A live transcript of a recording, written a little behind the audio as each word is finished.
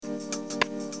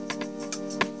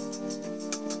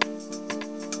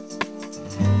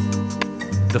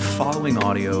The following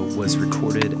audio was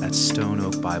recorded at Stone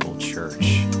Oak Bible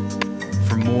Church.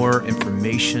 For more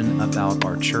information about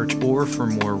our church or for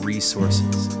more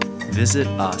resources, visit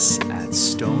us at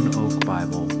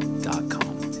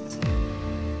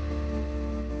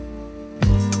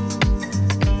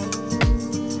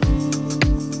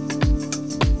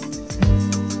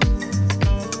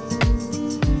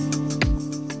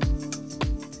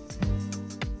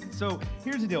So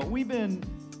here's the deal. We've been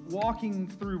walking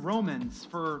through Romans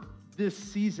for this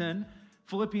season.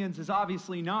 Philippians is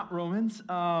obviously not Romans,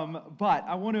 but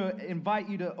I want to invite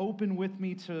you to open with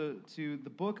me to the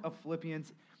book of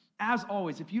Philippians. As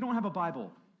always, if you don't have a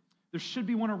Bible, there should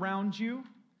be one around you.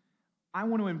 I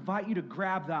want to invite you to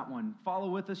grab that one. Follow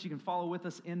with us. You can follow with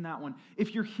us in that one.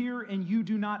 If you're here and you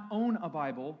do not own a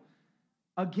Bible,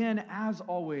 again, as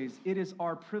always, it is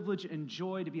our privilege and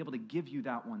joy to be able to give you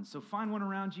that one. So find one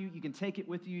around you. You can take it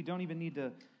with you. You don't even need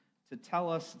to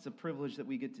tell us. It's a privilege that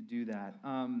we get to do that.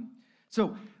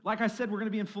 So, like I said, we're going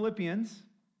to be in Philippians,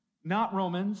 not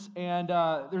Romans, and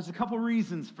there's a couple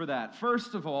reasons for that.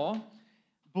 First of all,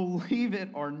 believe it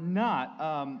or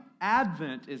not,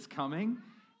 Advent is coming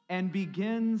and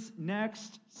begins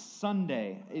next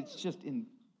Sunday. It's just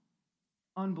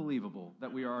unbelievable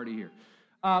that we are already here.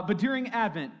 But during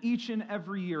Advent, each and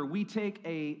every year, we take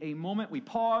a moment, we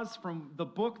pause from the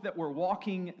book that we're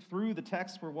walking through, the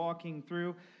text we're walking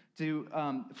through, to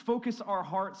focus our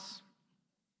hearts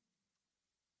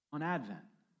on Advent.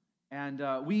 And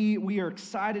we are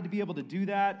excited to be able to do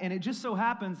that. And it just so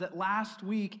happens that last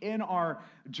week in our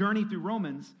journey through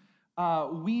Romans,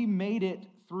 we made it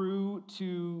through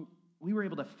we were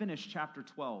able to finish chapter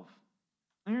 12.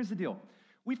 And here's the deal.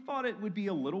 We thought it would be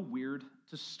a little weird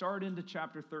to start into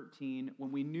chapter 13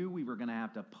 when we knew we were going to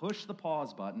have to push the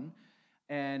pause button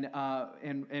and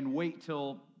wait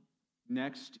till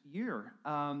next year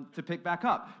to pick back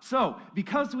up. So,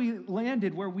 because we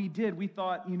landed where we did, we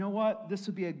thought, you know what? This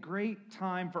would be a great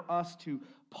time for us to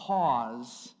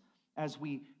pause as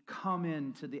we come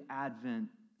into the Advent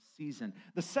season.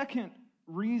 The second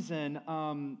reason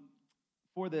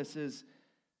for this is,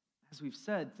 as we've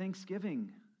said,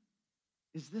 Thanksgiving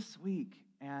is this week,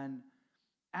 and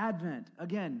Advent,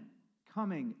 again,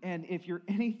 coming. And if you're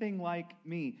anything like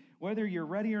me, whether you're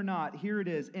ready or not, here it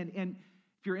is. And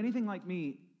if you're anything like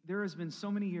me, there has been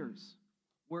so many years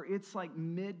where it's like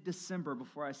mid-December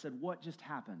before I said, what just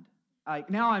happened?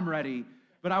 Now I'm ready,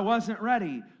 but I wasn't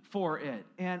ready for it.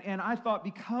 And I thought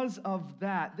because of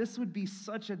that, this would be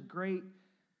such a great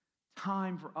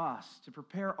time for us to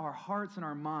prepare our hearts and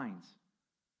our minds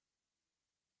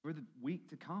for the week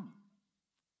to come.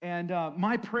 And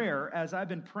my prayer, as I've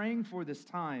been praying for this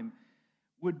time,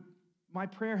 my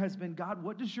prayer has been, God,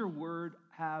 what does your word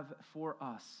have for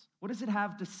us? What does it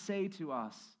have to say to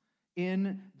us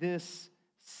in this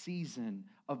season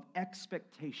of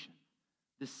expectation,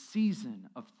 this season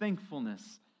of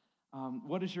thankfulness?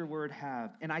 What does your word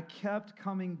have? And I kept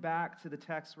coming back to the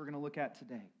text we're going to look at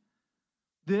today.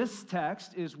 This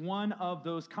text is one of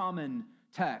those common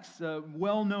texts,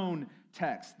 well-known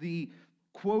texts, the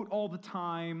quote all the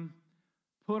time,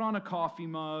 put on a coffee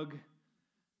mug,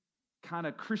 kind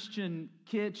of Christian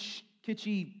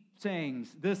kitschy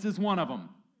sayings. This is one of them.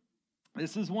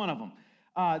 This is one of them.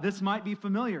 This might be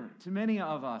familiar to many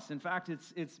of us. In fact,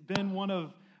 it's been one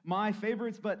of my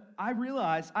favorites, but I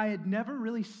realized I had never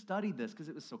really studied this because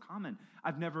it was so common.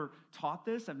 I've never taught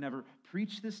this. I've never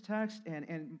preached this text,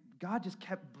 and God just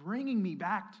kept bringing me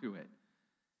back to it.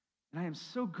 And I am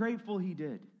so grateful he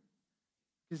did.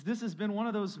 Because this has been one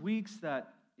of those weeks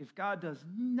that if God does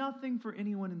nothing for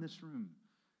anyone in this room,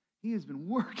 he has been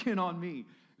working on me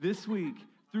this week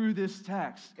through this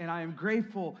text, and I am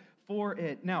grateful for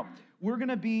it. Now, we're going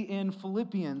to be in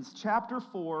Philippians chapter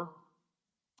 4,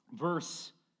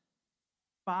 verse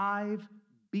 5b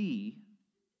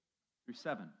through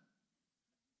 7.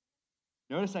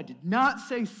 Notice I did not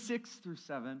say 6 through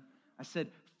 7. I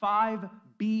said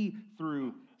 5b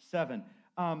through 7.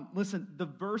 Listen, the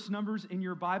verse numbers in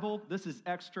your Bible, this is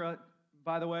extra,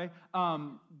 by the way,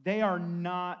 they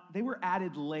were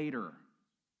added later.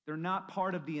 They're not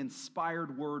part of the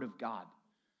inspired word of God.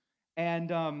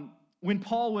 And when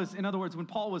Paul was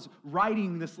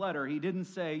writing this letter, he didn't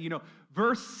say,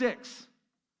 verse 6,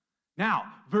 now,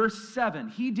 verse 7.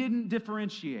 He didn't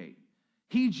differentiate.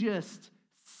 He just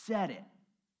said it,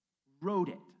 wrote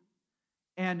it.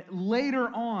 And later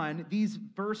on, these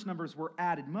verse numbers were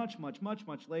added much, much, much,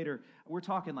 much later. We're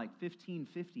talking like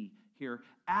 1550 here,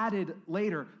 added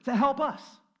later to help us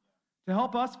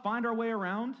find our way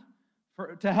around,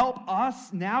 to help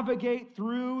us navigate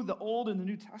through the Old and the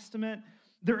New Testament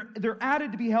They're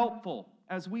added to be helpful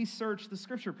as we search the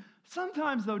Scripture.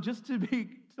 Sometimes, though, just to be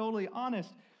totally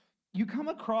honest, you come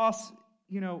across,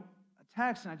 a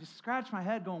text, and I just scratch my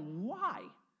head going, why?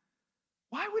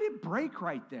 Why would it break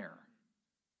right there?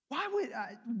 Why would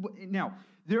I? Now,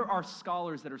 there are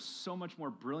scholars that are so much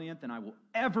more brilliant than I will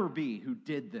ever be who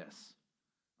did this,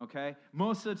 okay?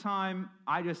 Most of the time,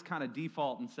 I just kind of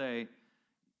default and say,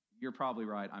 you're probably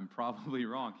right, I'm probably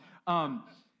wrong.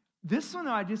 This one,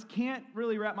 though, I just can't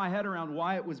really wrap my head around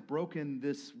why it was broken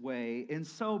this way. And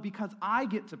so, because I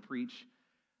get to preach,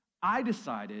 I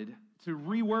decided to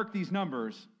rework these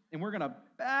numbers, and we're going to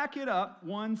back it up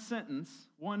one sentence,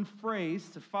 one phrase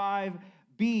to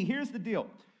 5b. Here's the deal.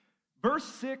 Verse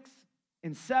 6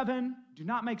 and 7 do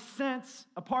not make sense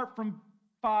apart from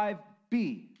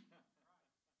 5b.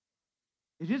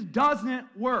 It just doesn't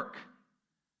work.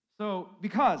 So,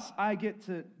 because I get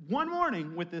to, one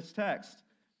morning with this text,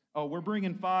 we're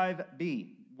bringing 5b.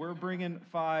 We're bringing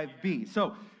 5b.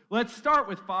 So, let's start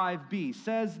with 5b.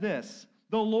 Says this,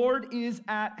 the Lord is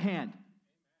at hand.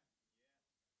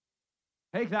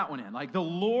 Take that one in. Like, the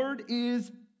Lord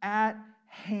is at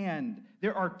hand.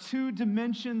 There are two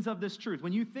dimensions of this truth.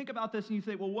 When you think about this and you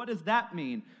say, well, what does that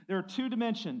mean? There are two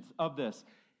dimensions of this.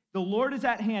 The Lord is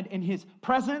at hand in his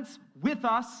presence with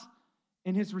us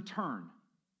in his return.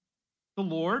 The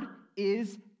Lord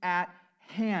is at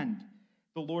hand.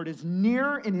 The Lord is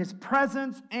near in his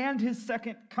presence and his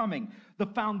second coming. The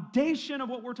foundation of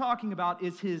what we're talking about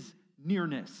is his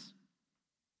nearness.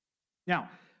 Now,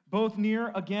 both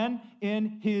near, again,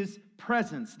 in his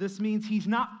presence. This means he's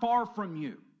not far from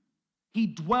you. He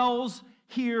dwells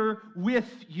here with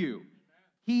you.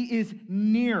 He is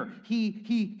near.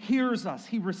 He hears us.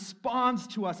 He responds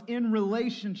to us in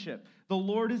relationship. The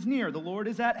Lord is near. The Lord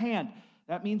is at hand.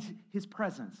 That means his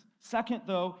presence. Second,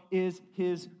 though, is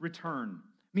his return,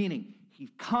 meaning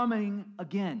he's coming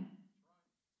again.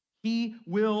 He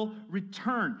will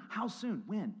return. How soon?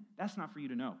 When? That's not for you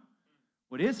to know.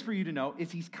 What is for you to know is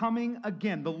he's coming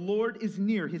again. The Lord is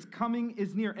near. His coming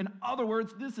is near. In other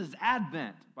words, this is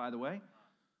Advent, by the way.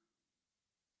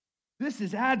 This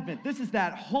is Advent. This is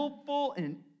that hopeful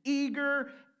and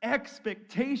eager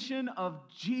expectation of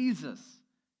Jesus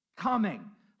coming.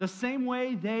 The same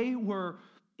way they were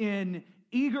in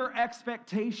eager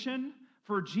expectation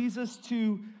for Jesus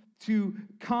to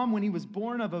come when he was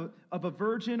born of a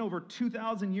virgin over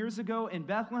 2,000 years ago in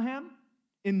Bethlehem.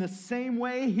 In the same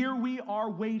way, here we are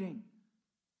waiting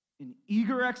in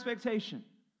eager expectation.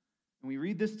 When we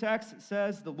read this text, it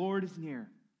says, the Lord is near,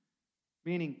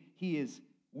 meaning he is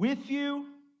with you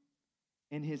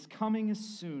and his coming is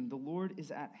soon. The Lord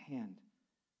is at hand.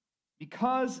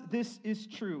 Because this is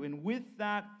true, and with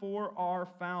that for our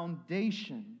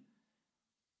foundation,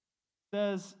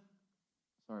 says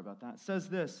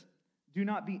this, do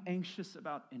not be anxious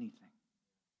about anything.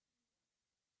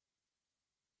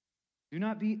 Do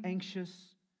not be anxious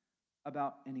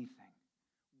about anything.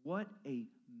 What a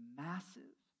massive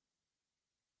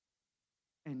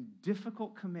and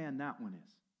difficult command that one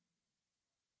is.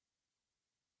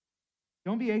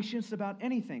 Don't be anxious about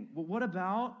anything. Well, what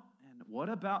about?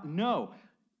 No,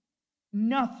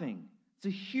 nothing. It's a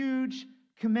huge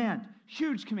command.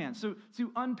 Huge command. So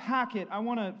to unpack it, I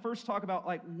want to first talk about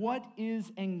what is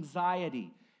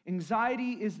anxiety?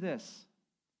 Anxiety is this.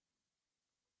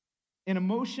 An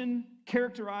emotion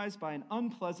characterized by an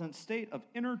unpleasant state of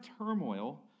inner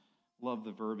turmoil. Love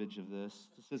the verbiage of this.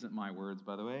 This isn't my words,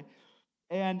 by the way.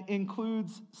 And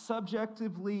includes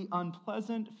subjectively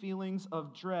unpleasant feelings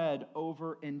of dread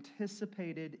over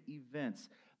anticipated events.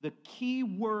 The key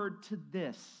word to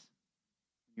this,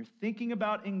 when you're thinking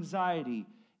about anxiety,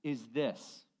 is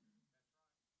this.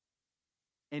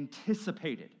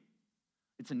 Anticipated.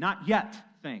 It's a not yet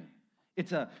thing.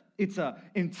 It's a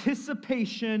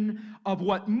anticipation of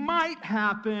what might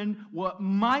happen, what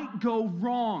might go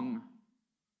wrong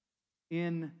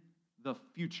in the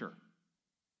future.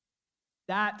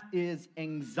 That is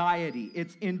anxiety.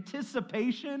 It's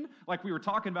anticipation, like we were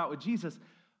talking about with Jesus,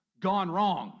 gone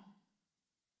wrong.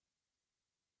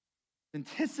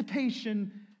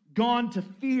 Anticipation gone to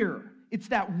fear. It's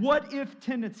that what-if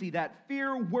tendency, that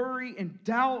fear, worry, and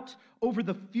doubt over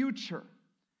the future.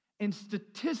 And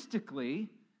statistically,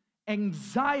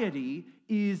 anxiety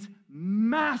is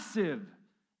massive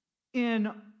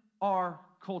in our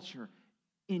culture,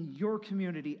 in your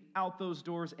community, out those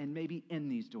doors, and maybe in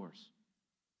these doors.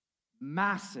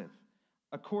 Massive,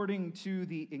 according to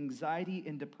the Anxiety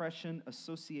and Depression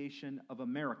Association of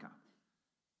America.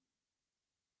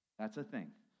 That's a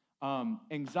thing.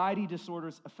 Anxiety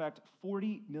disorders affect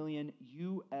 40 million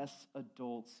U.S.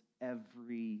 adults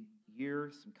every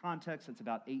year. Some context, that's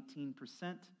about 18%.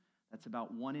 That's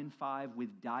about 1 in 5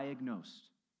 with diagnosed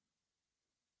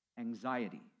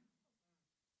anxiety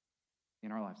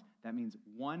in our lives. That means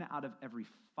 1 out of every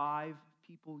 5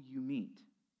 people you meet,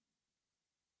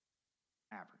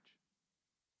 average,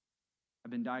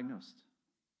 have been diagnosed,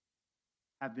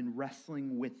 have been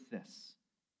wrestling with this,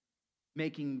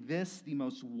 making this the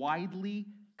most widely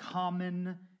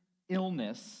common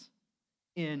illness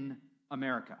in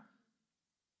America.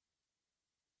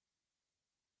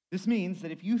 This means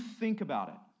that if you think about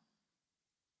it,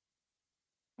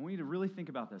 I want you to really think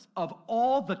about this. Of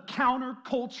all the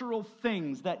countercultural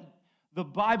things that the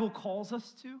Bible calls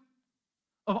us to,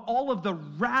 of all of the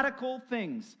radical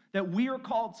things that we are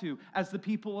called to as the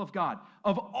people of God,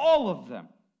 of all of them,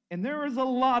 and there is a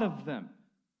lot of them,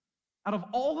 out of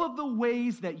all of the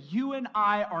ways that you and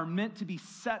I are meant to be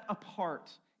set apart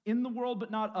in the world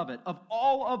but not of it, of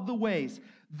all of the ways,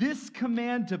 this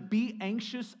command to be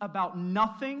anxious about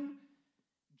nothing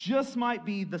just might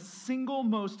be the single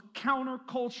most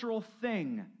countercultural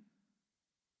thing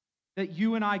that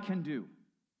you and I can do.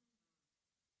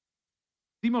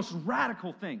 The most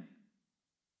radical thing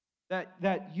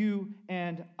that you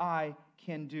and I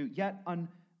can do. Yet,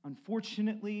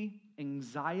 unfortunately,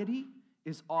 anxiety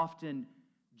is often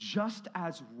just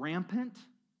as rampant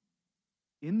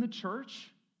in the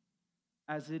church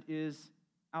as it is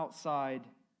outside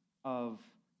of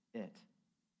it.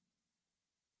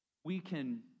 We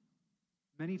can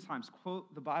many times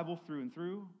quote the Bible through and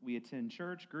through. We attend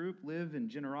church, group, live in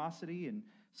generosity and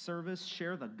service,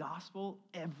 share the gospel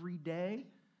every day,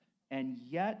 and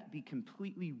yet be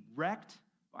completely wrecked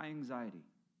by anxiety.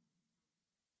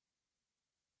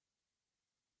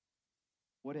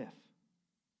 What if?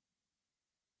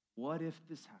 What if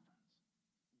this happens?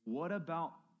 What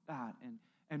about that?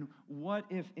 And what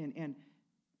if, and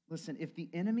listen, if the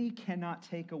enemy cannot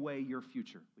take away your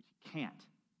future, which he can't,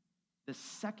 the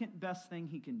second best thing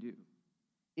he can do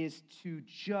is to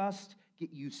just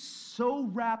get you so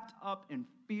wrapped up in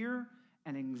fear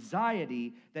and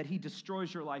anxiety that he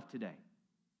destroys your life today.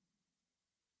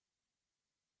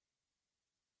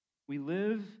 We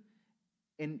live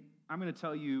in, I'm going to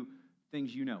tell you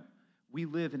things you know. We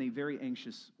live in a very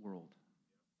anxious world.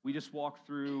 We just walked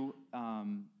through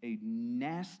a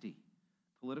nasty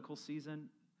political season.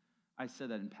 I said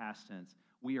that in past tense.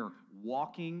 We are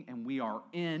walking and we are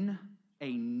in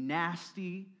a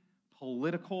nasty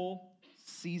political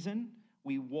season.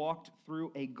 We walked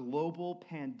through a global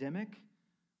pandemic.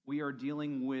 We are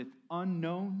dealing with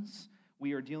unknowns.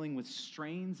 We are dealing with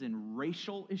strains and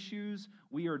racial issues.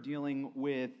 We are dealing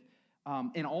with,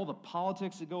 and all the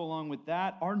politics that go along with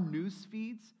that. Our news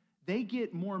feeds, they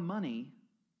get more money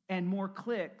and more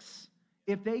clicks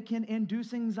if they can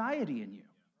induce anxiety in you.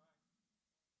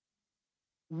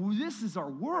 This is our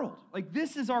world. Like,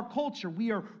 this is our culture.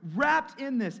 We are wrapped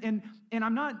in this. And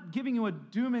I'm not giving you a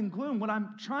doom and gloom. What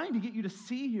I'm trying to get you to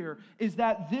see here is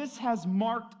that this has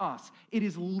marked us. It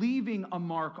is leaving a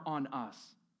mark on us.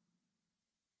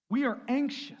 We are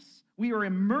anxious. We are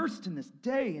immersed in this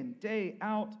day in, day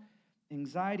out.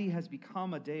 Anxiety has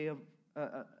become a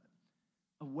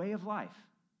way of life,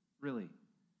 really.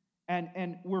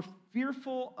 And we're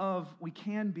fearful of, we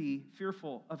can be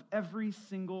fearful of every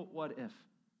single what if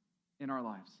in our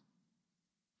lives.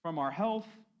 From our health,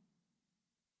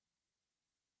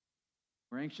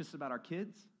 we're anxious about our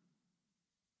kids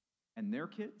and their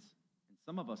kids, and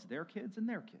some of us, their kids and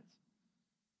their kids.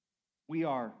 We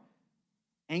are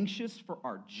anxious for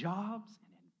our jobs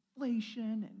and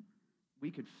inflation, and we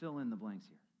could fill in the blanks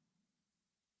here.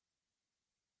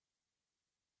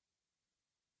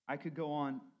 I could go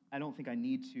on. I don't think I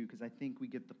need to, because I think we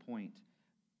get the point.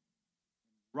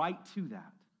 Right to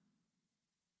that.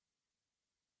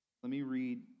 Let me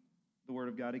read the Word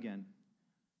of God again.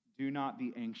 Do not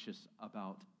be anxious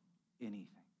about anything.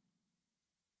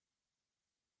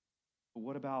 But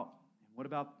what about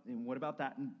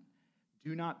that? And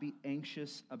do not be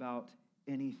anxious about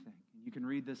anything. You can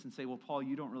read this and say, well, Paul,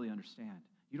 you don't really understand.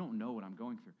 You don't know what I'm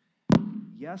going through.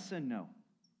 Yes and no.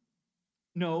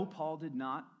 No, Paul did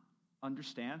not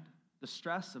understand the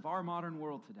stress of our modern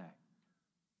world today.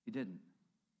 He didn't.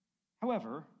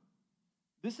 However,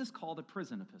 this is called a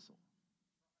prison epistle.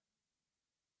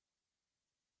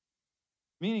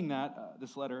 Meaning that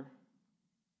this letter,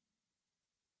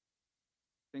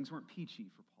 things weren't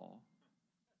peachy for Paul.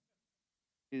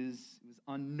 It was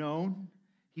unknown.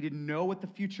 He didn't know what the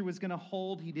future was going to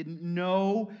hold. He didn't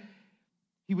know.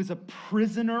 He was a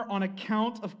prisoner on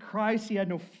account of Christ. He had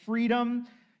no freedom.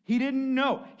 He didn't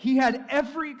know. He had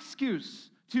every excuse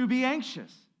to be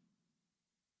anxious.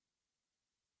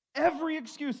 Every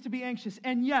excuse to be anxious.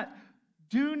 And yet,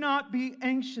 do not be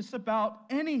anxious about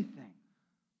anything.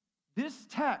 this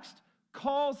text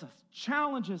calls us,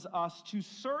 challenges us to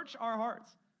search our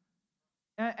hearts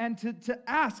and to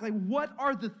ask, like, what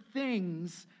are the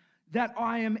things that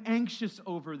I am anxious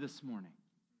over this morning?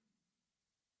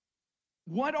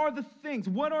 What are the things?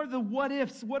 What are the what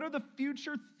ifs? What are the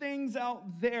future things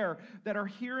out there that are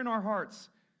here in our hearts?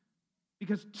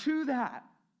 Because to that,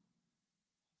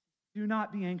 do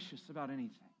not be anxious about anything.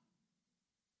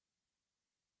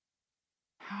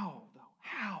 How, though?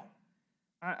 How?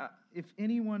 If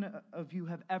any one of you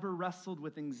have ever wrestled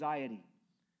with anxiety,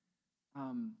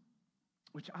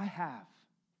 which I have,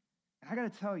 and I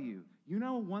got to tell you, you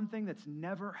know one thing that's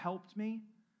never helped me?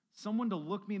 Someone to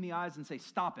look me in the eyes and say,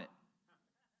 stop it.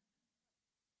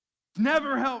 It's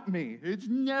never helped me. It's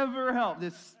never helped.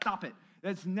 Just stop it.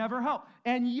 That's never helped.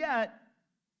 And yet,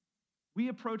 we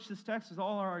approach this text with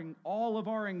all of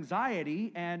our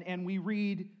anxiety, and we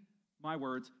read, my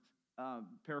words,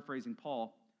 paraphrasing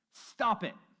Paul, stop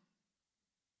it.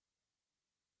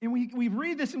 And we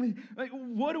read this, and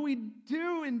what do we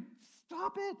do? And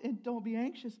stop it, and don't be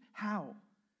anxious. How?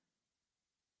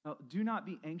 Now, do not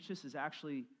be anxious is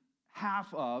actually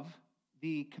half of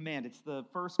the command. It's the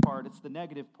first part. It's the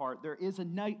negative part. There is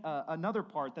another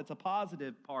part that's a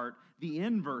positive part, the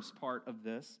inverse part of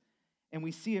this. And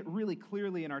we see it really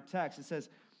clearly in our text. It says,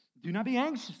 do not be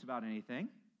anxious about anything.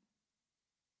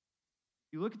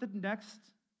 You look at the next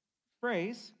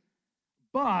phrase,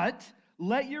 but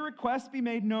let your requests be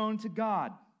made known to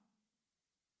God.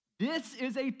 This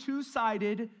is a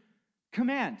two-sided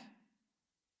command.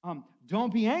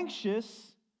 Don't be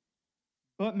anxious,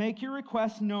 but make your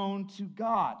requests known to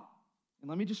God. And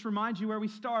let me just remind you where we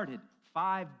started.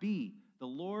 5b, the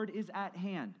Lord is at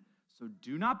hand. So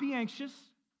do not be anxious,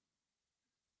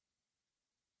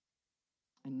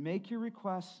 and make your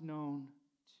requests known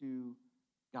to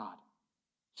God.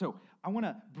 So I want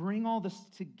to bring all this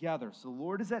together. So the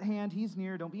Lord is at hand, he's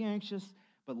near, don't be anxious,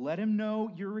 but let him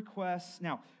know your requests.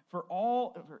 Now, for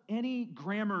any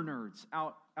grammar nerds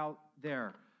out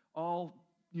there, all,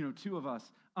 two of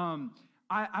us,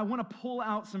 I want to pull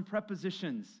out some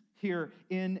prepositions here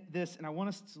in this, and I want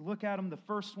us to look at them. The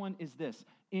first one is this,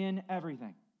 in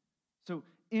everything. So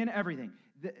in everything.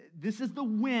 This is the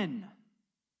when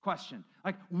question.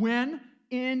 Like, when?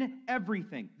 In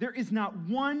everything. There is not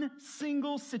one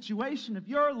single situation of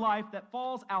your life that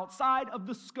falls outside of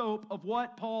the scope of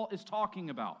what Paul is talking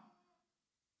about.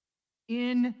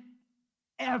 In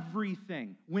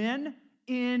everything. When?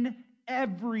 In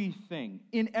everything.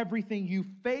 In everything you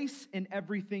face, in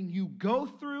everything you go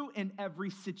through, in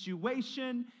every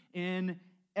situation, in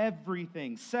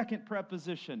everything. Second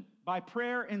preposition, by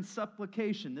prayer and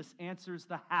supplication. This answers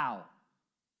the how.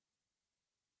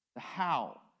 The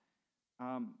how.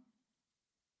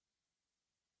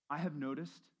 I have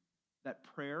noticed that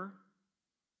prayer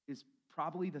is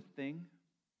probably the thing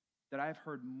that I've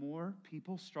heard more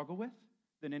people struggle with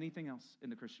than anything else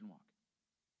in the Christian walk.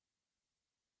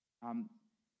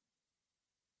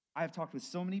 I have talked with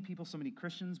so many people, so many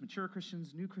Christians, mature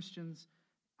Christians, new Christians,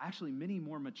 actually many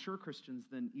more mature Christians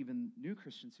than even new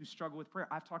Christians who struggle with prayer.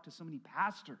 I've talked to so many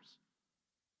pastors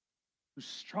who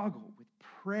struggle with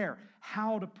prayer,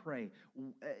 how to pray,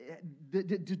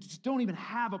 just don't even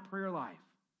have a prayer life.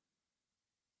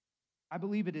 I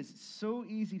believe it is so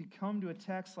easy to come to a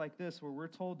text like this where we're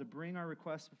told to bring our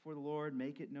requests before the Lord,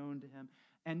 make it known to him,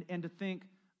 and to think,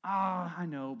 I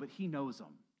know, but he knows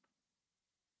them.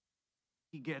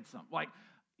 He gets them. Like,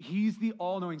 he's the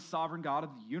all-knowing sovereign God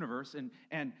of the universe,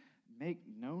 and make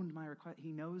known my request.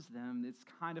 He knows them. It's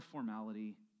kind of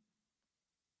formality.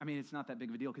 I mean, it's not that big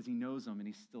of a deal because he knows them and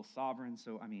he's still sovereign.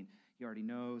 So, he already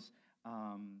knows.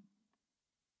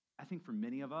 I think for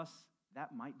many of us,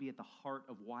 that might be at the heart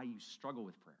of why you struggle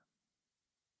with prayer.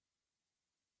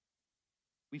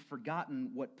 We've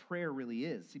forgotten what prayer really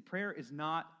is. See, prayer is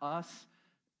not us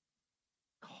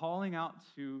calling out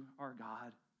to our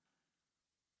God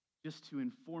just to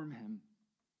inform him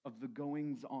of the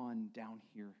goings on down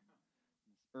here.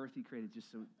 This earth he created,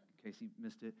 just so in case he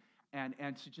missed it. And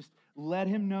to just let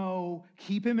him know,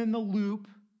 keep him in the loop.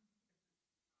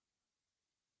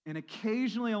 And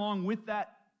occasionally, along with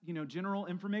that, general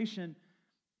information,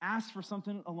 ask for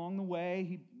something along the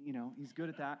way. He's good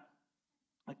at that.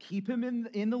 Keep him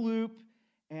in the loop.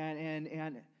 And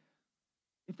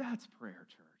if that's prayer,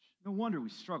 church, no wonder we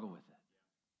struggle with it.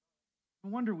 No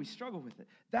wonder we struggle with it.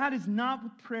 That is not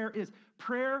what prayer is.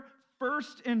 Prayer,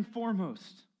 first and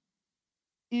foremost,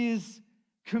 is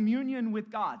communion with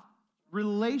God.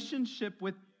 Relationship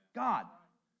with God.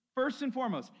 First and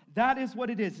foremost, that is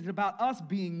what it is. It's about us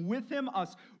being with him,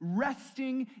 us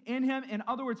resting in him. In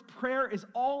other words, prayer is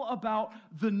all about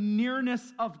the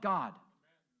nearness of God.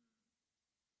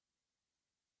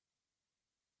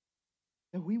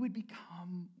 that we would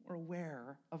become more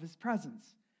aware of his presence,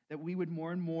 that we would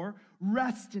more and more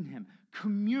rest in him,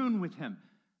 commune with him.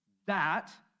 That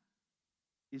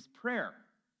is prayer.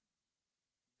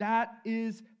 That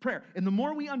is prayer. And the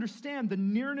more we understand the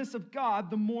nearness of God,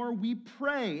 the more we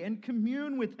pray and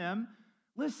commune with him.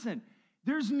 Listen,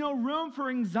 there's no room for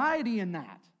anxiety in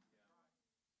that.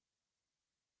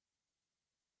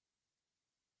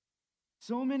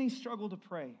 So many struggle to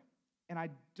pray, and I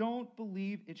don't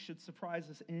believe it should surprise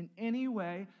us in any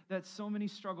way that so many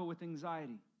struggle with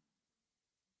anxiety.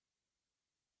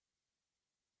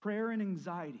 Prayer and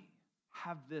anxiety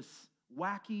have this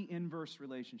wacky inverse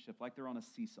relationship, like they're on a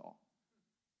seesaw.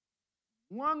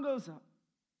 One goes up,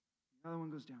 the other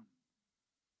one goes down.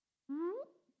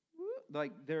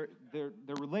 Like they're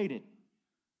related.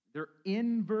 They're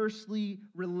inversely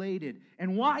related.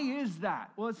 And why is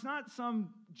that? Well, it's not some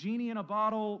genie in a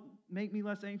bottle, make me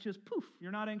less anxious. Poof,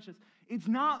 you're not anxious. It's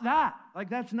not that. Like,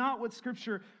 that's not what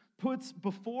Scripture puts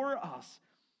before us.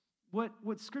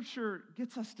 What Scripture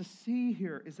gets us to see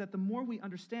here is that the more we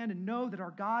understand and know that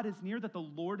our God is near, that the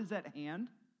Lord is at hand,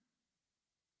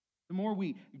 the more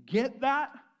we get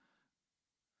that,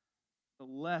 the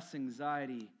less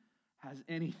anxiety has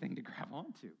anything to grab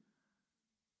onto.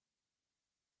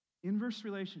 Inverse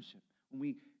relationship. When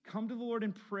we come to the Lord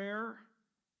in prayer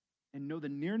and know the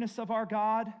nearness of our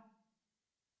God,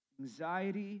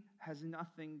 anxiety has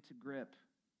nothing to grip.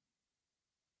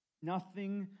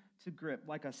 Nothing to grip,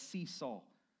 like a seesaw.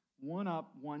 One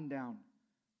up, one down.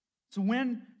 So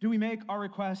when do we make our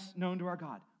requests known to our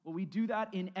God? Well, we do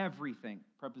that in everything,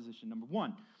 preposition number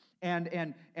one, and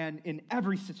in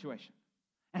every situation.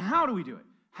 And how do we do it?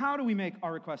 How do we make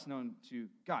our requests known to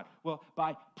God? Well,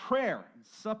 by prayer and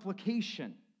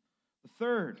supplication. The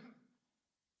third,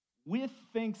 with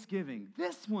thanksgiving.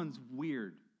 This one's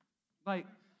weird. Like,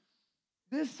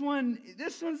 this one's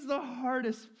the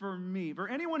hardest for me. For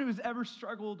anyone who's ever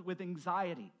struggled with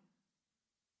anxiety,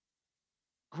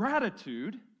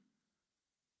 gratitude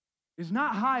is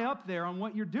not high up there on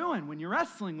what you're doing when you're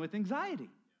wrestling with anxiety.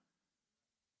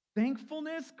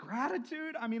 Thankfulness,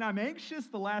 gratitude. I mean, I'm anxious.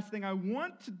 The last thing I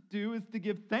want to do is to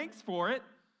give thanks for it.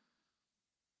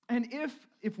 And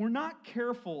if we're not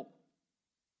careful,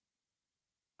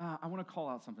 I want to call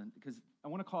out something, because I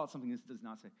want to call out something this does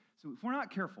not say. So if we're not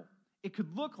careful, it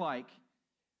could look like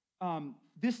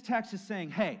this text is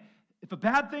saying, hey, if a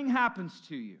bad thing happens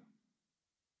to you,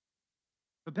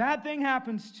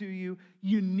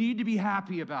 you need to be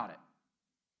happy about it.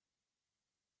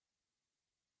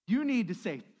 You need to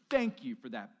say thank you for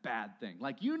that bad thing.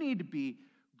 Like, you need to be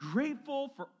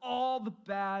grateful for all the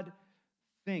bad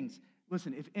things.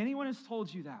 Listen, if anyone has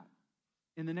told you that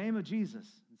in the name of Jesus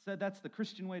and said that's the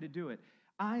Christian way to do it,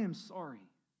 I am sorry.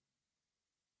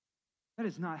 That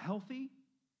is not healthy.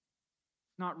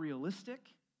 It's not realistic.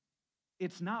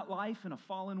 It's not life in a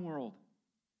fallen world.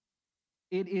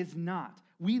 It is not.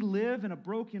 We live in a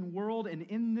broken world, and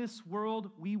in this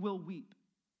world, we will weep.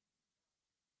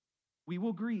 We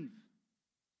will grieve.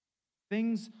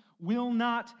 Things will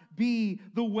not be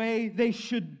the way they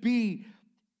should be.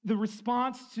 The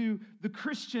response to the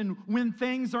Christian when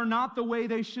things are not the way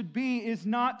they should be is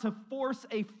not to force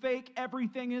a fake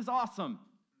everything is awesome.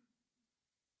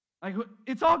 Like,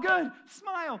 it's all good,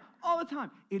 smile all the time.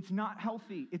 It's not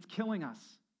healthy. It's killing us.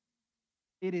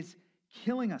 It is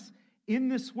killing us. In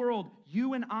this world,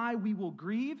 you and I, we will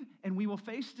grieve and we will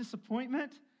face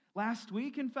disappointment. Last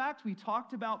week, in fact, we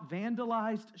talked about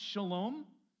vandalized shalom.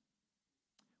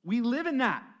 We live in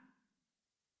that.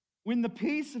 When the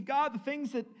peace of God, the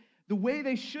things that the way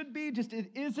they should be, just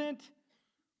it isn't.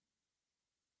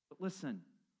 But listen,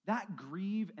 that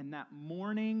grieve and that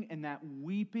mourning and that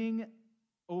weeping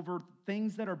over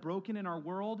things that are broken in our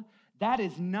world, that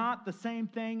is not the same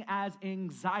thing as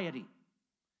anxiety.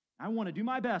 I want to do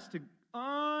my best to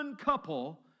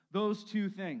uncouple those two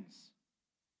things.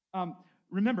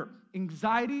 Remember,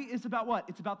 anxiety is about what?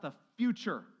 It's about the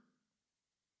future.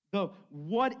 The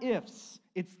what ifs.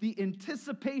 It's the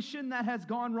anticipation that has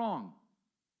gone wrong.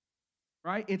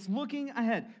 Right? It's looking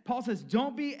ahead. Paul says,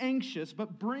 don't be anxious,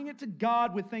 but bring it to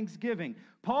God with thanksgiving.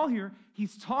 Paul here,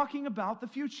 he's talking about the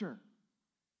future.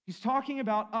 He's talking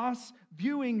about us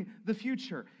viewing the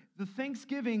future. The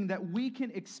thanksgiving that we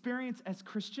can experience as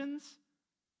Christians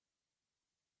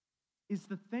is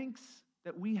the thanks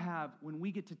that we have when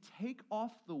we get to take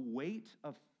off the weight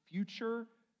of future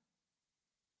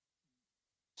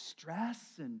stress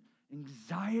and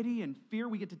anxiety and fear.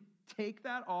 We get to take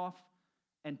that off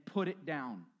and put it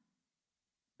down.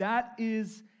 That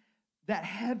is that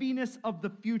heaviness of the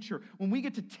future. When we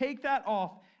get to take that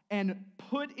off and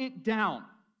put it down,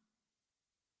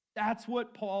 That's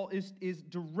what Paul is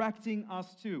directing us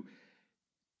to.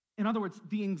 In other words,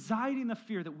 the anxiety and the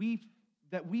fear that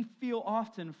we feel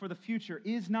often for the future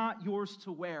is not yours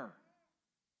to wear.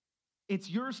 It's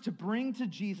yours to bring to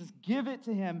Jesus, give it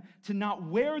to him, to not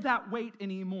wear that weight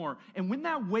anymore. And when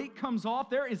that weight comes off,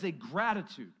 there is a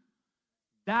gratitude.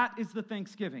 That is the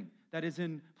thanksgiving that is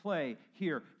in play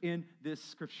here in this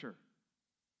scripture.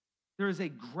 There is a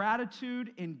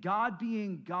gratitude in God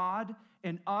being God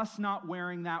and us not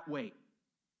wearing that weight.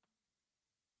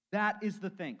 That is the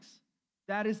thanks.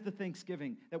 That is the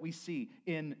thanksgiving that we see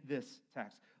in this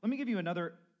text. Let me give you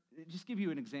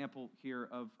an example here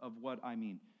of what I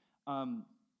mean.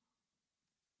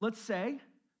 Let's say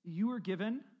you were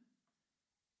given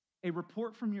a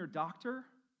report from your doctor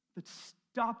that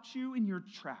stopped you in your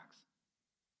tracks.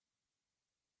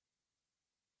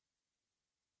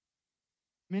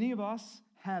 Many of us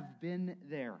have been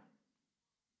there.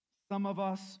 Some of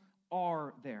us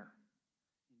are there.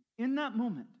 In that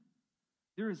moment,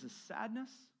 there is a sadness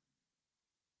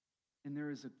and there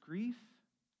is a grief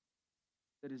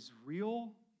that is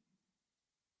real,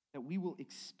 that we will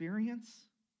experience,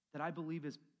 that I believe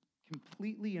is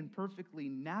completely and perfectly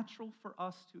natural for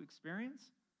us to experience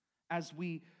as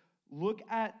we look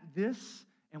at this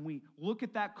and we look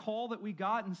at that call that we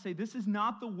got and say, this is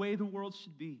not the way the world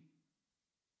should be.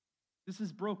 This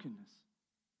is brokenness.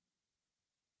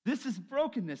 This is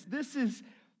brokenness. This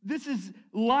is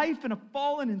life in a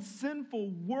fallen and sinful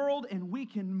world, and we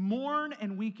can mourn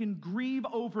and we can grieve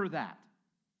over that.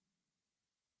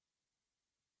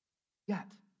 Yet,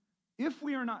 if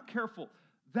we are not careful,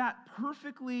 that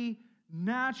perfectly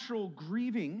natural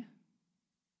grieving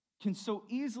can so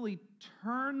easily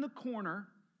turn the corner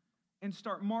and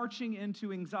start marching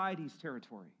into anxiety's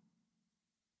territory,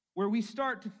 where we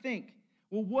start to think,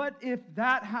 well, what if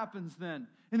that happens then?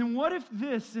 And then what if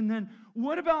this? And then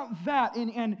what about that?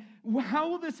 And how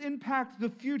will this impact the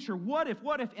future? What if?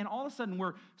 And all of a sudden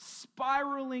we're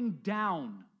spiraling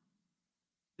down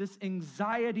this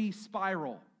anxiety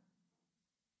spiral.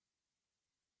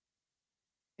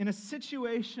 In a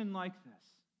situation like this,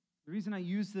 the reason I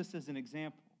use this as an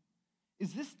example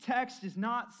is this text is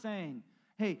not saying,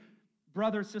 hey,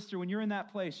 brother, sister, when you're in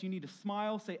that place, you need to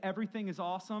smile, say everything is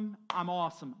awesome,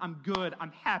 I'm good,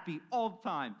 I'm happy all the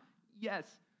time. Yes.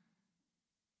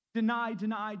 Deny.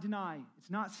 It's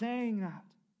not saying that.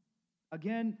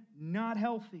 Again, not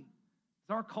healthy. It's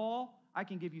our call. I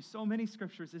can give you so many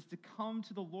scriptures, is to come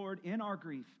to the Lord in our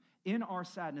grief, in our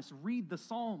sadness. Read the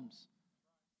Psalms.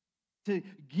 To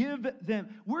give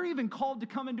them. We're even called to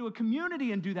come into a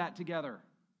community and do that together.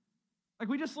 Like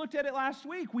we just looked at it last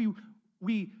week.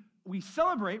 We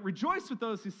celebrate, rejoice with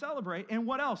those who celebrate, and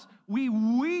what else? We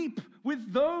weep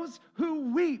with those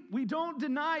who weep. We don't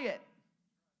deny it.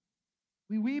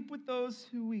 We weep with those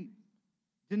who weep.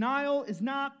 Denial is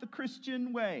not the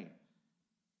Christian way.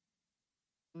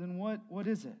 So then what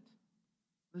is it?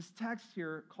 This text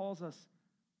here calls us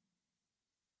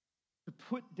to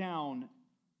put down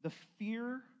the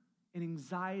fear and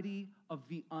anxiety of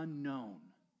the unknown,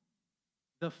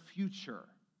 the future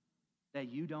that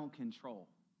you don't control.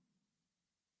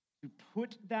 To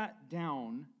put that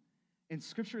down, and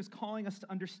Scripture is calling us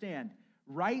to understand,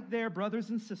 right there,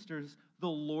 brothers and sisters, the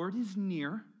Lord is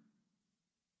near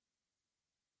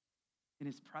in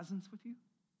his presence with you.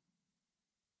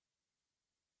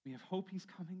 We have hope he's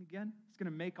coming again. He's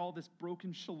going to make all this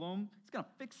broken shalom. He's going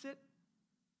to fix it.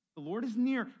 The Lord is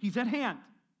near. He's at hand.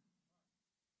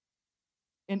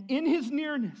 And in his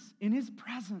nearness, in his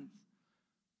presence,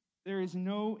 there is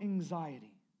no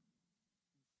anxiety.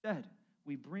 Instead,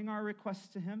 we bring our requests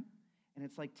to him, and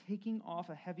it's like taking off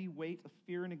a heavy weight of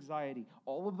fear and anxiety.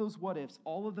 All of those what ifs,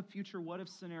 all of the future what if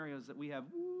scenarios that we have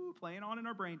playing on in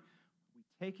our brain, we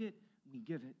take it, we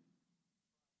give it.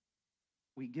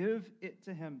 We give it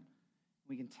to him.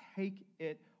 We can take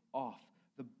it off.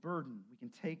 The burden, we can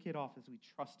take it off as we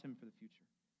trust him for the future.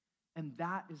 And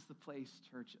that is the place,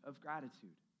 church, of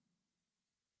gratitude.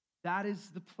 That is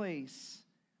the place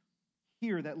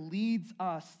here that leads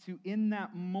us to, in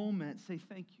that moment, say,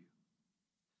 thank you.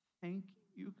 Thank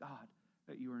you, God,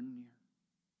 that you are near.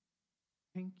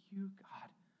 Thank you, God,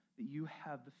 that you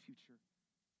have the future.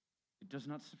 It does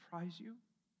not surprise you,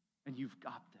 and you've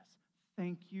got this.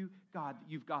 Thank you, God,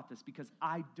 that you've got this, because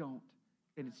I don't,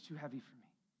 and it's too heavy for me.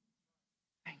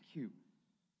 Thank you.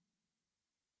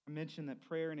 I mentioned that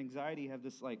prayer and anxiety have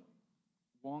this like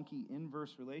wonky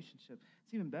inverse relationship.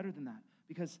 It's even better than that,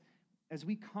 because as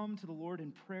we come to the Lord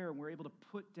in prayer and we're able to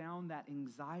put down that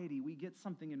anxiety, we get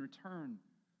something in return.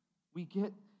 We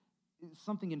get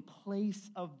something in place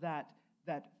of that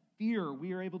fear.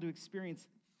 We are able to experience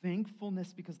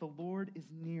thankfulness because the Lord is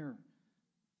near.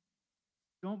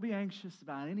 Don't be anxious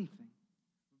about anything.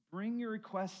 Bring your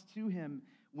requests to him.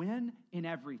 When? In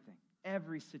everything,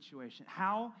 every situation.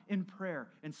 How? In prayer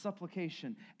and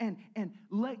supplication. And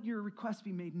let your requests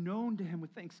be made known to him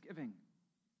with thanksgiving.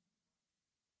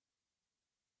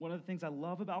 One of the things I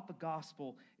love about the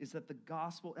gospel is that the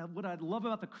gospel, and what I love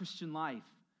about the Christian life,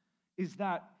 is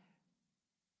that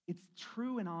it's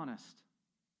true and honest.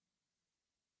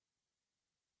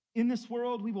 In this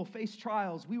world, we will face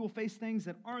trials. We will face things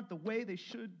that aren't the way they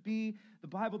should be. The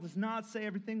Bible does not say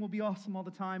everything will be awesome all the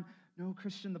time. No,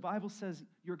 Christian, the Bible says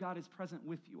your God is present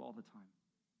with you all the time.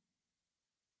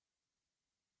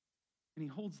 And he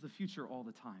holds the future all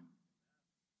the time.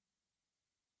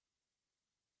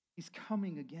 He's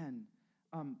coming again.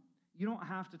 You don't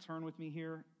have to turn with me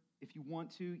here. If you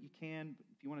want to, you can.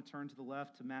 If you want to turn to the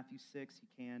left to Matthew 6, you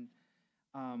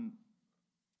can.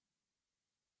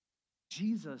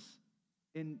 Jesus,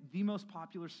 in the most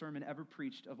popular sermon ever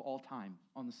preached of all time,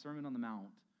 on the Sermon on the Mount,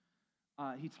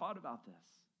 he taught about this.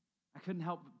 I couldn't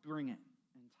help but bring it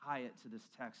and tie it to this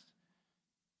text,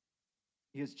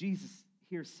 because Jesus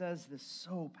here says this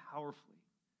so powerfully.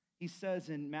 He says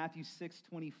in Matthew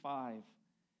 6:25,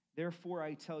 "Therefore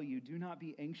I tell you, do not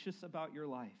be anxious about your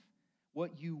life,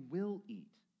 what you will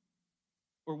eat,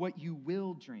 or what you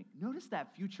will drink." Notice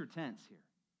that future tense here.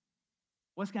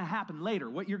 What's going to happen later,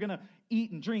 what you're going to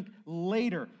eat and drink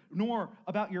later, nor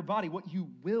about your body, what you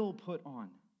will put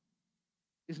on.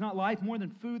 Is not life more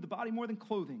than food, the body more than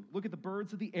clothing? Look at the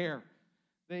birds of the air.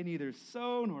 They neither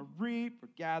sow nor reap or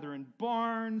gather in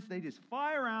barns. They just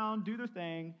fly around, do their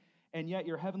thing, and yet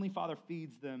your heavenly Father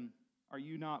feeds them. Are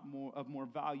you not of more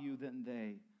value than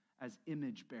they as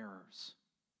image bearers?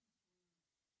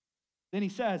 Then he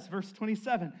says, verse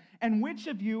 27, "And which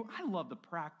of you," I love the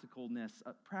practicalness,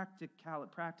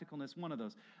 one of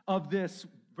those, of this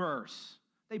verse.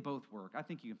 They both work. I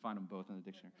think you can find them both in the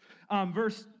dictionary.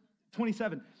 Verse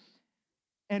 27,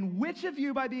 "And which of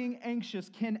you, by being anxious,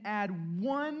 can add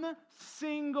 1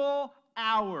 single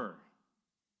hour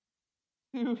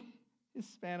to his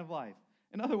span of life?"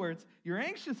 In other words, you're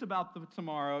anxious about the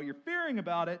tomorrow, you're fearing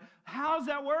about it. How's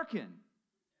that working?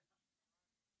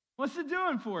 What's it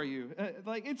doing for you?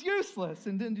 It's useless.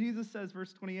 And then Jesus says,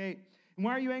 verse 28, "And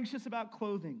why are you anxious about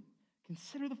clothing?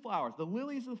 Consider the flowers, the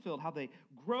lilies of the field, how they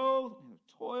grow,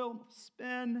 toil,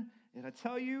 spin. And I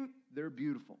tell you, they're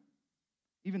beautiful.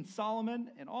 Even Solomon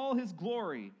in all his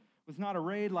glory was not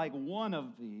arrayed like one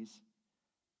of these.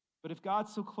 But if God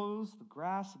so clothes the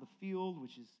grass of the field,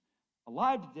 which is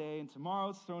alive today and tomorrow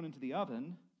it's thrown into the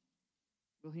oven,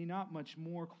 will he not much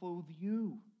more clothe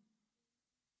you?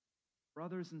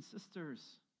 Brothers and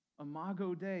sisters,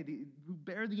 Imago Dei, who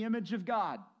bear the image of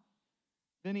God."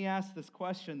 Then he asks this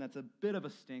question that's a bit of a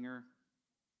stinger.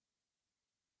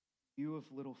 "You of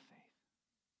little faith."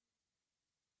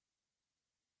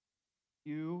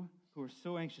 You who are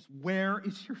so anxious, where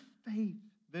is your faith?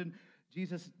 Then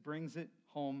Jesus brings it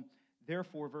home.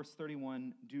 "Therefore," verse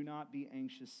 31, "do not be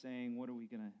anxious, saying, what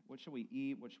should we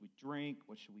eat? What should we drink?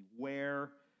 What should we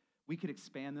wear?" We could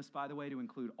expand this, by the way, to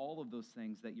include all of those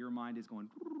things that your mind is going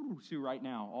to right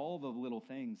now, all the little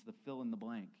things, the fill in the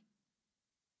blank.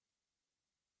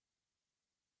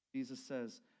 Jesus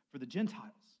says, "For the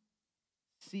Gentiles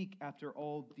seek after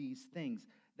all these things."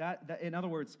 That, in other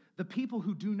words, the people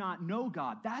who do not know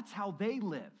God, that's how they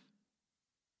live.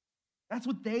 That's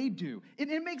what they do. And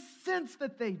it makes sense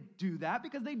that they do that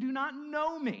because they do not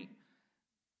know me.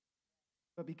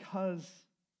 But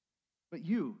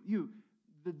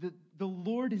the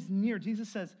Lord is near. Jesus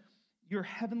says, your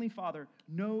heavenly Father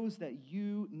knows that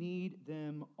you need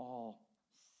them all.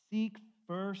 Seek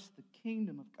first the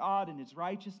kingdom of God and his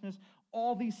righteousness.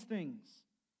 All these things,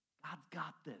 God's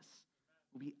got this,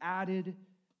 will be added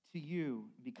to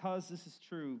you. Because this is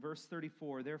true, verse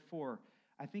 34, "Therefore,"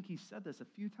 I think he said this a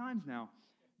few times now,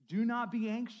 "do not be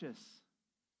anxious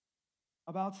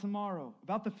about tomorrow,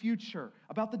 about the future,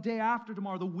 about the day after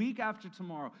tomorrow, the week after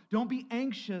tomorrow. Don't be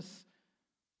anxious,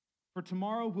 for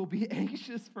tomorrow will be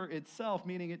anxious for itself,"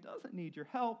 meaning it doesn't need your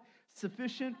help.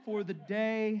 "Sufficient for the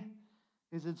day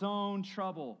is its own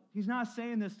trouble." He's not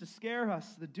saying this to scare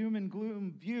us, the doom and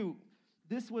gloom view.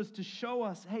 This was to show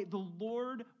us, hey, the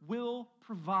Lord will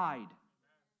provide.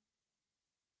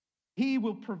 He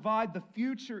will provide. The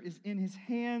future is in his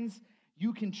hands.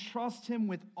 You can trust him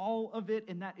with all of it,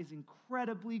 and that is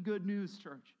incredibly good news,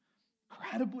 church.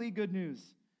 Incredibly good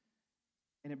news.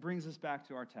 And it brings us back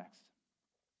to our text.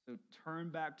 So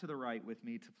turn back to the right with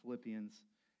me to Philippians,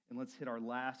 and let's hit our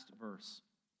last verse.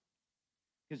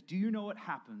 Because do you know what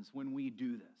happens when we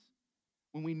do this?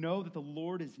 When we know that the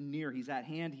Lord is near, he's at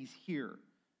hand, he's here.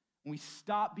 when we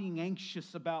stop being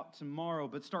anxious about tomorrow,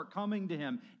 but start coming to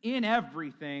Him in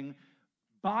everything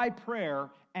by prayer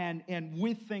and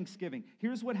with thanksgiving.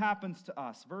 Here's what happens to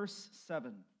us. Verse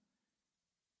 7.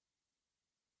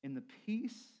 In the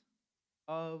peace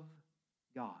of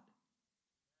God,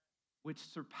 which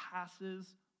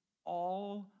surpasses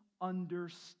all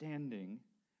understanding,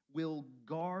 will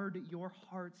guard your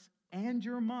hearts and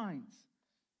your minds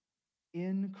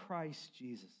in Christ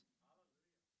Jesus.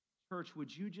 Church,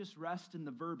 would you just rest in the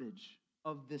verbiage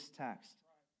of this text?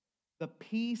 The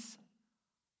peace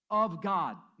of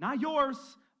God, not yours,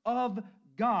 of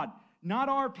God. Not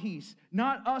our peace,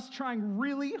 not us trying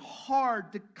really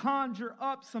hard to conjure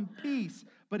up some peace,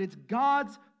 but it's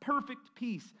God's perfect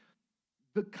peace.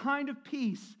 The kind of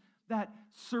peace that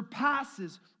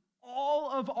surpasses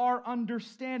all of our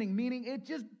understanding, meaning it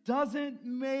just doesn't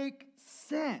make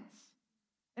sense.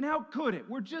 And how could it?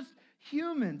 We're just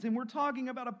humans, and we're talking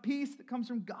about a peace that comes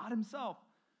from God Himself.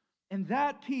 And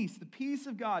that peace, the peace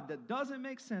of God that doesn't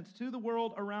make sense to the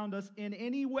world around us in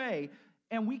any way,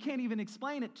 and we can't even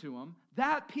explain it to them,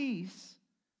 that peace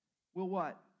will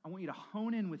what? I want you to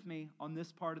hone in with me on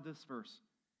this part of this verse.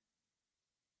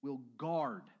 Will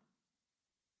guard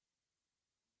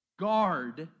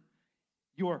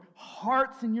your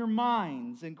hearts and your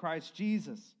minds in Christ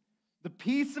Jesus. The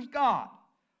peace of God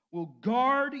will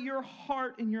guard your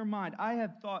heart and your mind. I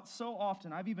have thought so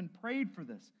often, I've even prayed for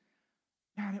this.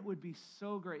 Man, it would be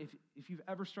so great. If you've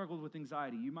ever struggled with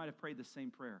anxiety, you might have prayed the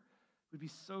same prayer. It would be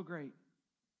so great.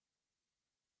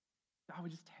 God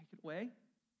would just take it away.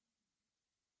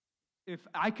 If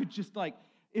I could just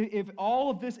if all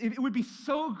of this, it would be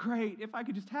so great if I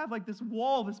could just have this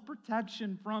wall, this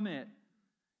protection from it.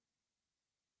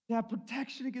 To have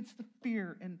protection against the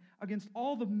fear and against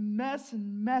all the mess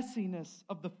and messiness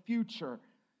of the future.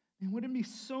 And wouldn't it be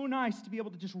so nice to be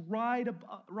able to just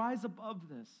rise above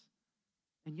this?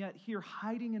 And yet here,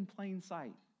 hiding in plain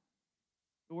sight,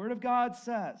 the Word of God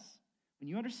says, when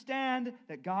you understand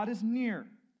that God is near,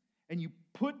 and you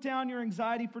put down your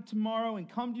anxiety for tomorrow and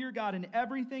come to your God in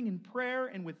everything in prayer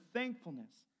and with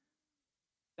thankfulness,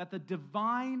 that the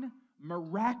divine,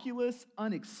 miraculous,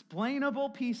 unexplainable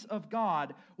peace of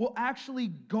God will actually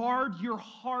guard your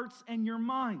hearts and your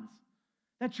minds.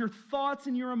 That your thoughts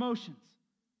and your emotions,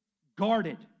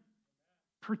 guarded,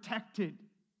 protected.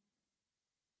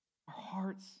 Our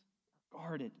hearts are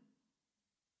guarded.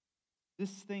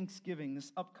 This Thanksgiving,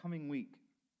 this upcoming week,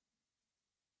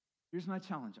 here's my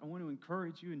challenge. I want to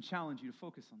encourage you and challenge you to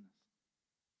focus on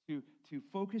this. To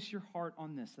focus your heart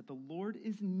on this, that the Lord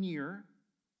is near,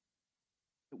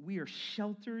 that we are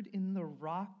sheltered in the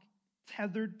rock,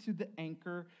 tethered to the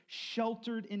anchor,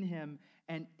 sheltered in Him,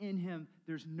 and in Him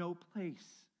there's no place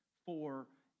for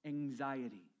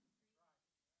anxiety.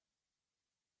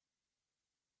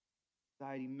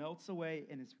 Anxiety melts away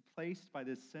and is replaced by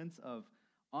this sense of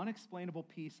unexplainable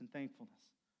peace and thankfulness.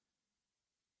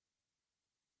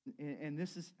 And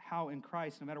this is how in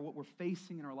Christ, no matter what we're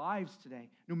facing in our lives today,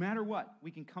 no matter what,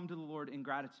 we can come to the Lord in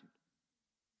gratitude.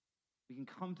 We can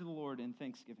come to the Lord in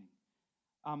thanksgiving.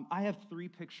 I have 3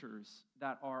 pictures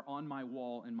that are on my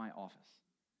wall in my office.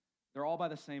 They're all by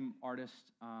the same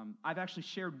artist. I've actually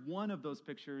shared one of those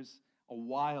pictures a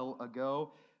while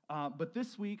ago. But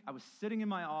this week, I was sitting in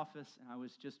my office, and I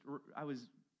was just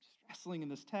wrestling in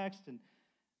this text, and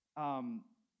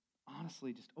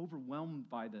honestly, just overwhelmed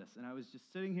by this. And I was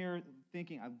just sitting here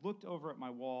thinking, I looked over at my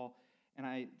wall, and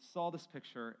I saw this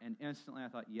picture, and instantly I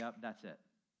thought, yep, that's it.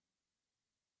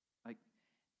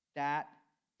 That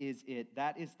is it.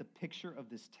 That is the picture of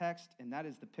this text, and that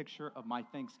is the picture of my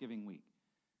Thanksgiving week.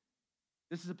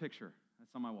 This is a picture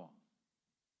that's on my wall.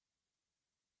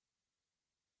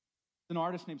 An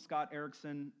artist named Scott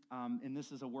Erickson, and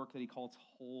this is a work that he calls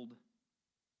Hold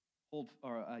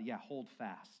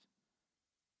Fast.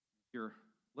 If you're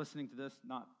listening to this,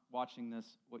 not watching this,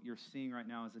 what you're seeing right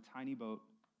now is a tiny boat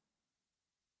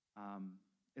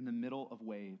in the middle of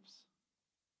waves.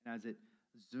 And as it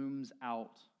zooms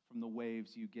out from the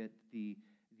waves, you get the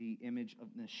image of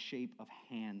the shape of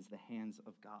hands, the hands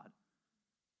of God.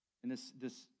 And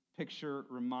this picture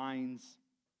reminds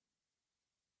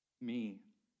me,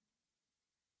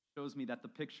 shows me that the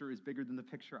picture is bigger than the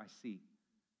picture I see.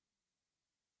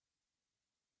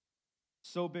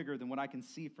 So bigger than what I can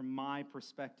see from my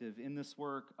perspective. In this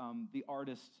work, the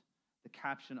artist, the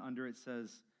caption under it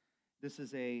says, this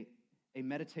is a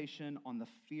meditation on the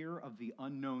fear of the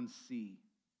unknown sea.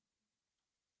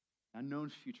 Unknown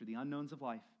future, the unknowns of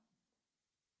life.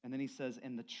 And then he says,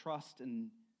 and the trust and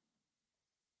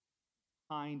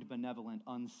kind, benevolent,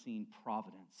 unseen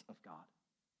providence of God.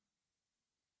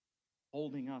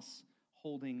 Holding us,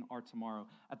 holding our tomorrow.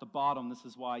 At the bottom, this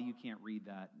is why you can't read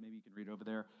that. Maybe you can read it over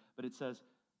there. But it says,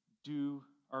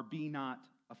 be not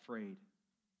afraid.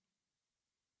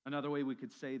 Another way we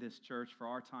could say this, church, for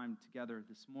our time together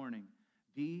this morning,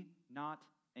 be not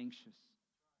anxious.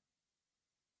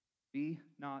 Be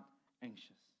not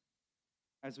anxious.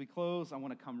 As we close, I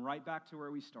want to come right back to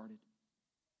where we started.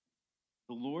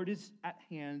 The Lord is at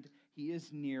hand. He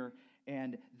is near.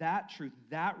 And that truth,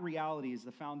 that reality is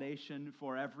the foundation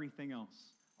for everything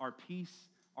else. Our peace,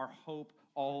 our hope,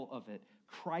 all of it.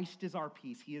 Christ is our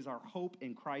peace. He is our hope,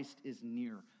 and Christ is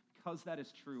near. Because that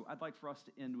is true, I'd like for us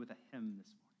to end with a hymn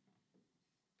this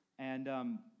morning.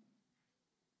 And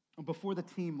before the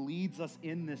team leads us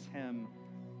in this hymn,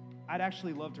 I'd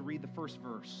actually love to read the first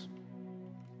verse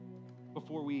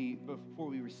before we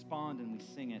respond and we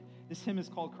sing it. This hymn is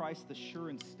called Christ, the Sure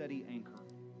and Steady Anchor.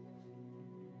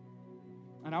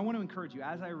 And I want to encourage you,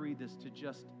 as I read this, to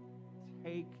just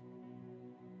take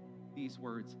these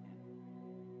words in.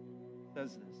 It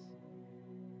says this: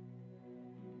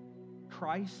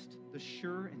 Christ, the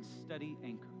sure and steady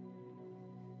anchor,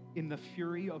 in the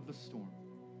fury of the storm,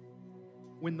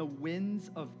 when the winds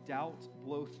of doubt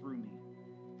blow through me,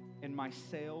 and my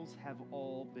sails have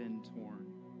all been torn,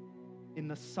 in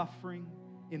the suffering,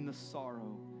 in the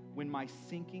sorrow, when my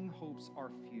sinking hopes are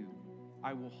few,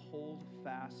 I will hold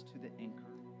fast to the anchor.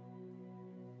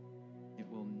 It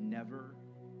will never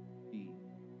be.